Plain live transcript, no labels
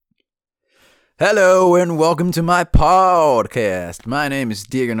Hello and welcome to my podcast. My name is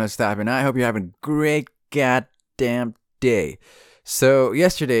Diego Nostop and I hope you're having a great goddamn day. So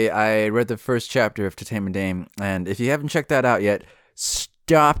yesterday I read the first chapter of Totema Dame, and if you haven't checked that out yet,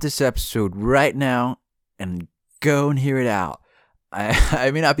 stop this episode right now and go and hear it out. I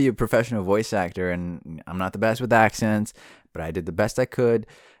may not be a professional voice actor and I'm not the best with accents, but I did the best I could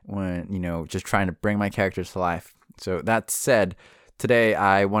when, just trying to bring my characters to life. So that said, today,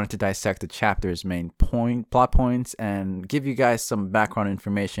 I wanted to dissect the chapter's main plot points, and give you guys some background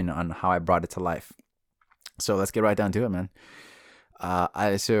information on how I brought it to life. So let's get right down to it, man.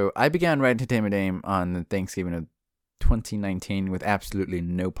 I began writing Totema Dame on the Thanksgiving of 2019 with absolutely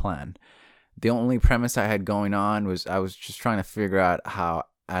no plan. The only premise I had going on was I was just trying to figure out how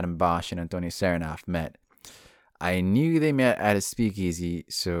Adam Bosch and Antonio Serenoff met. I knew they met at a speakeasy,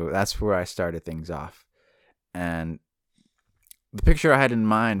 so that's where I started things off. And the picture I had in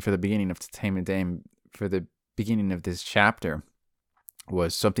mind for the beginning of Totema Dame, for the beginning of this chapter,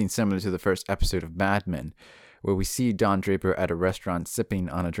 was something similar to the first episode of Mad Men, where we see Don Draper at a restaurant sipping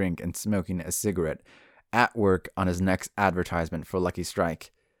on a drink and smoking a cigarette, at work on his next advertisement for Lucky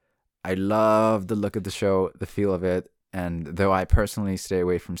Strike. I love the look of the show, the feel of it, and though I personally stay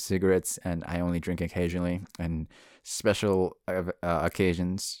away from cigarettes and I only drink occasionally, and special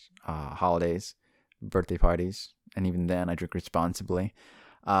occasions, holidays, birthday parties, and even then I drink responsibly.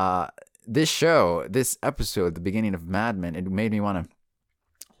 This episode, the beginning of Mad Men, it made me want to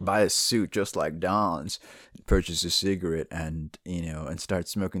buy a suit just like Don's, purchase a cigarette, and start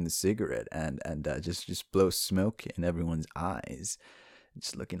smoking the cigarette, and just blow smoke in everyone's eyes,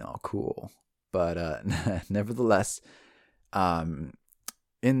 just looking all cool. But nevertheless, in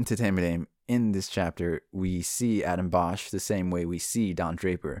Totema Dame, in this chapter, we see Adam Bosch the same way we see Don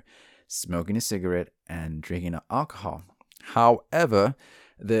Draper, smoking a cigarette and drinking alcohol. However,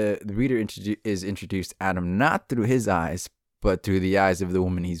 the reader is introduced Adam not through his eyes, but through the eyes of the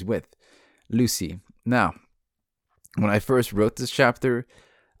woman he's with, Lucy. Now, when I first wrote this chapter,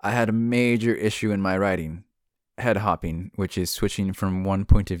 I had a major issue in my writing, head hopping, which is switching from one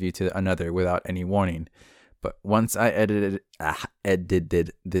point of view to another without any warning. But once I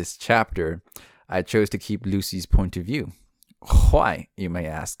edited this chapter, I chose to keep Lucy's point of view. Why, you may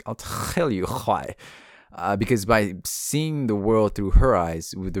ask? I'll tell you why. Because by seeing the world through her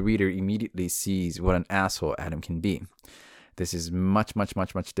eyes, the reader immediately sees what an asshole Adam can be. This is much, much,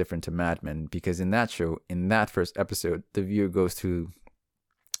 much, much different to Mad Men, because in that show, in that first episode, the viewer goes through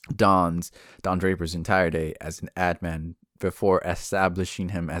Don Draper's entire day as an ad man before establishing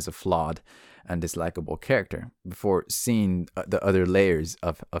him as a flawed and dislikable character, before seeing the other layers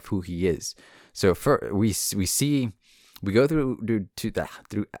of who he is. So we go through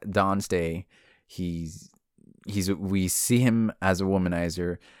Don's day. We see him as a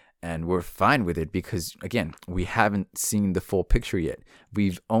womanizer, and we're fine with it because, again, we haven't seen the full picture yet.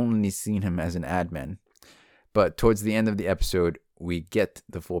 We've only seen him as an ad man. But towards the end of the episode, we get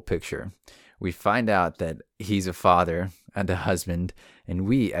the full picture. We find out that he's a father and a husband, and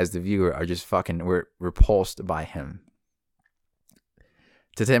we, as the viewer, are just we're repulsed by him.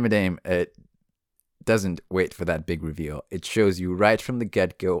 Totema Dame, it doesn't wait for that big reveal. It shows you right from the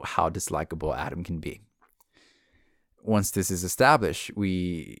get-go how dislikable Adam can be. Once this is established,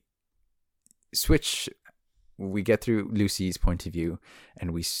 we get through Lucy's point of view,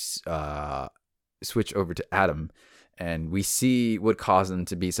 and we switch over to Adam, and we see what caused him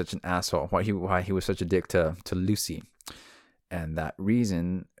to be such an asshole, why he was such a dick to Lucy. And that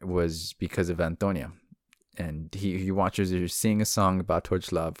reason was because of Antonia. And he watches her sing a song about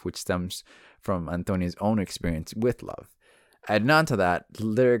torch love, which stems from Antonia's own experience with love. Adding on to that, the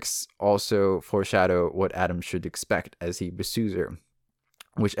lyrics also foreshadow what Adam should expect as he pursues her,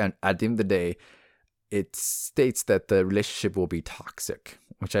 which at the end of the day, it states that the relationship will be toxic,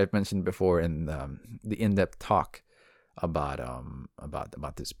 which I've mentioned before in the in-depth talk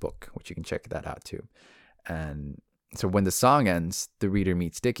about this book, which you can check that out too. And so when the song ends, the reader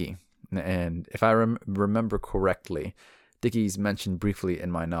meets Dickie. And if I remember correctly, Dickie's mentioned briefly in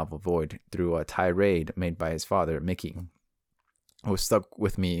my novel Void through a tirade made by his father, Mickey. What stuck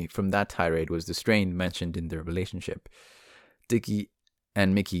with me from that tirade was the strain mentioned in their relationship. Dickie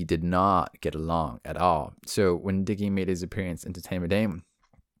and Mickey did not get along at all. So when Dickie made his appearance in Totema Dame,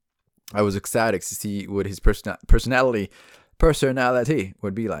 I was ecstatic to see what his personality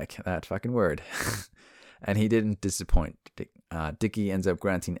would be like. That fucking word. And he didn't disappoint. Dickie ends up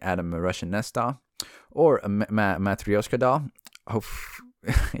granting Adam a Russian nest doll, or a Matryoshka doll.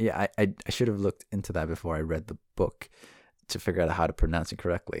 Yeah, I should have looked into that before I read the book to figure out how to pronounce it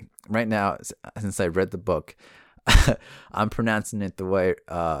correctly. Right now, since I read the book, I'm pronouncing it the way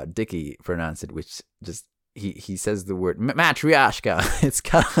Dickie pronounced it, which just he says the word matryoshka. It's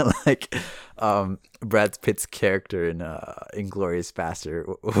kind of like Brad Pitt's character in Inglourious Bastard.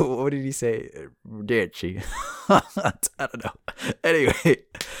 What did he say? Dirty. I don't know. Anyway,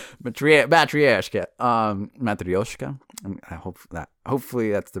 matryoshka. Matryoshka. I hope that.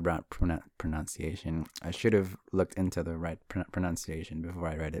 Hopefully that's the right pronunciation. I should have looked into the right pronunciation before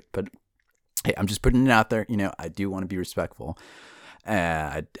I read it, but hey, I'm just putting it out there. I do want to be respectful.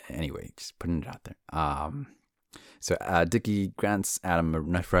 Anyway, just putting it out there. So Dickie grants Adam a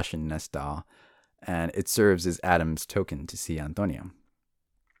Russian nest doll, and it serves as Adam's token to see Antonia.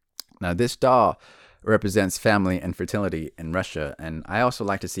 Now, this doll represents family and fertility in Russia, and I also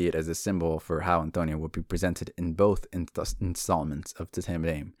like to see it as a symbol for how Antonia will be presented in both installments of Titanium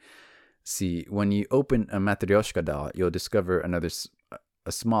Dame. See, when you open a Matryoshka doll, you'll discover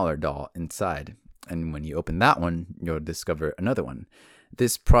a smaller doll inside. And when you open that one, you'll discover another one.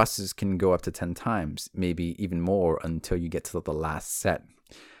 This process can go up to 10 times, maybe even more, until you get to the last set.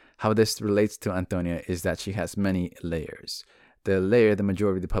 How this relates to Antonia is that she has many layers. The layer the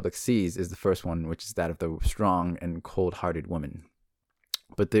majority of the public sees is the first one, which is that of the strong and cold-hearted woman.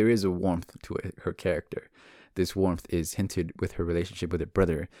 But there is a warmth to her character. This warmth is hinted with her relationship with her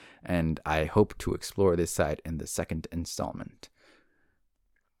brother, and I hope to explore this side in the second installment.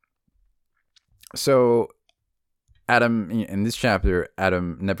 So, in this chapter,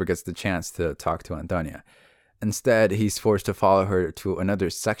 Adam never gets the chance to talk to Antonia. Instead, he's forced to follow her to another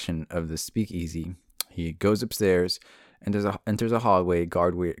section of the speakeasy. He goes upstairs and enters a hallway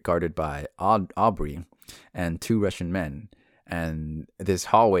guarded by Aubrey and 2 Russian men. And this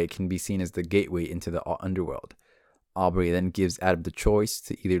hallway can be seen as the gateway into the underworld. Aubrey then gives Adam the choice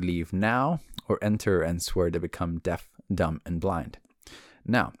to either leave now or enter and swear to become deaf, dumb, and blind.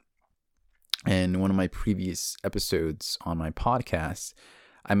 Now, in one of my previous episodes on my podcast,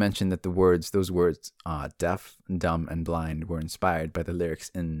 I mentioned that those words, deaf, dumb, and blind, were inspired by the lyrics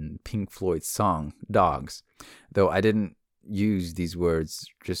in Pink Floyd's song, Dogs. Though I didn't use these words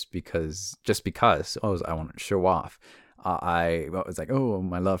just because I wanted to show off. I was like, oh,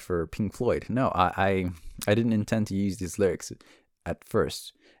 my love for Pink Floyd. No, I didn't intend to use these lyrics at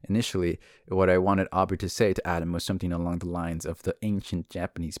first. Initially, what I wanted Aubrey to say to Adam was something along the lines of the ancient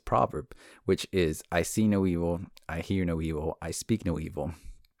Japanese proverb, which is, I see no evil, I hear no evil, I speak no evil.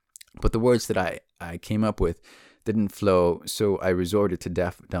 But the words that I came up with didn't flow, so I resorted to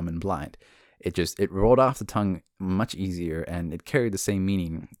deaf, dumb, and blind. It rolled off the tongue much easier, and it carried the same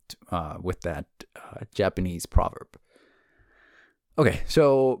meaning with that Japanese proverb. Okay,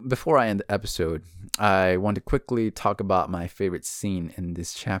 so before I end the episode, I want to quickly talk about my favorite scene in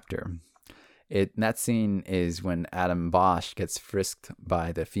this chapter. That scene is when Adam Bosch gets frisked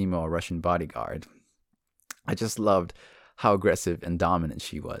by the female Russian bodyguard. I just loved how aggressive and dominant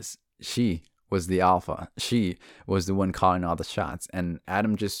she was. She was the alpha. She was the one calling all the shots, and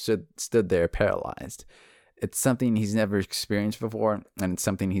Adam just stood there paralyzed. It's something he's never experienced before, and it's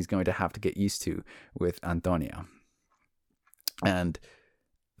something he's going to have to get used to with Antonia. And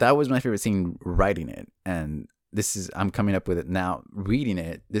that was my favorite scene writing it. And I'm coming up with it now. Reading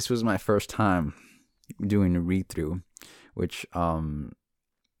it, this was my first time doing a read through, which I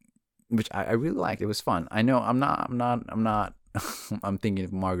really liked. It was fun. I know I'm not, I'm thinking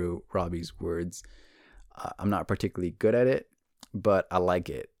of Margot Robbie's words. I'm not particularly good at it, but I like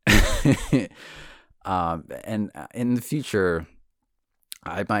it. And in the future,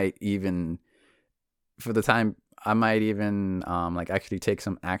 I might even actually take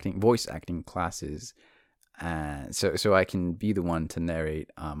some voice acting classes, so I can be the one to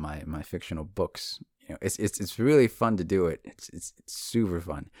narrate my fictional books. It's really fun to do it. It's super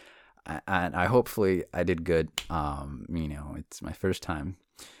fun, and hopefully I did good. It's my first time.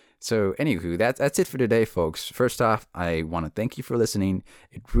 So anywho, that's it for today, folks. First off, I want to thank you for listening.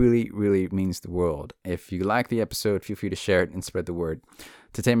 It really, really means the world. If you like the episode, feel free to share it and spread the word.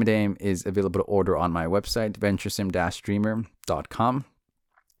 Titanium Dame is available to order on my website, venturesim-streamer.com.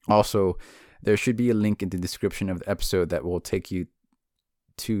 Also, there should be a link in the description of the episode that will take you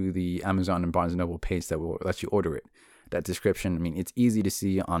to the Amazon and Barnes & Noble page that will let you order it. That description, it's easy to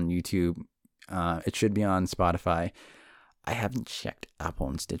see on YouTube. It should be on Spotify. I haven't checked Apple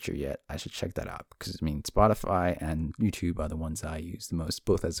and Stitcher yet. I should check that out because Spotify and YouTube are the ones I use the most,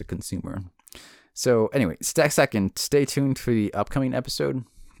 both as a consumer. So anyway, stay tuned for the upcoming episode.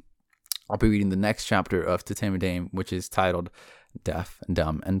 I'll be reading the next chapter of Titanium Dame, which is titled Deaf,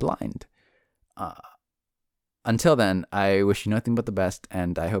 Dumb, and Blind. Until then, I wish you nothing but the best,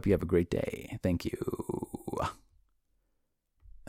 and I hope you have a great day. Thank you.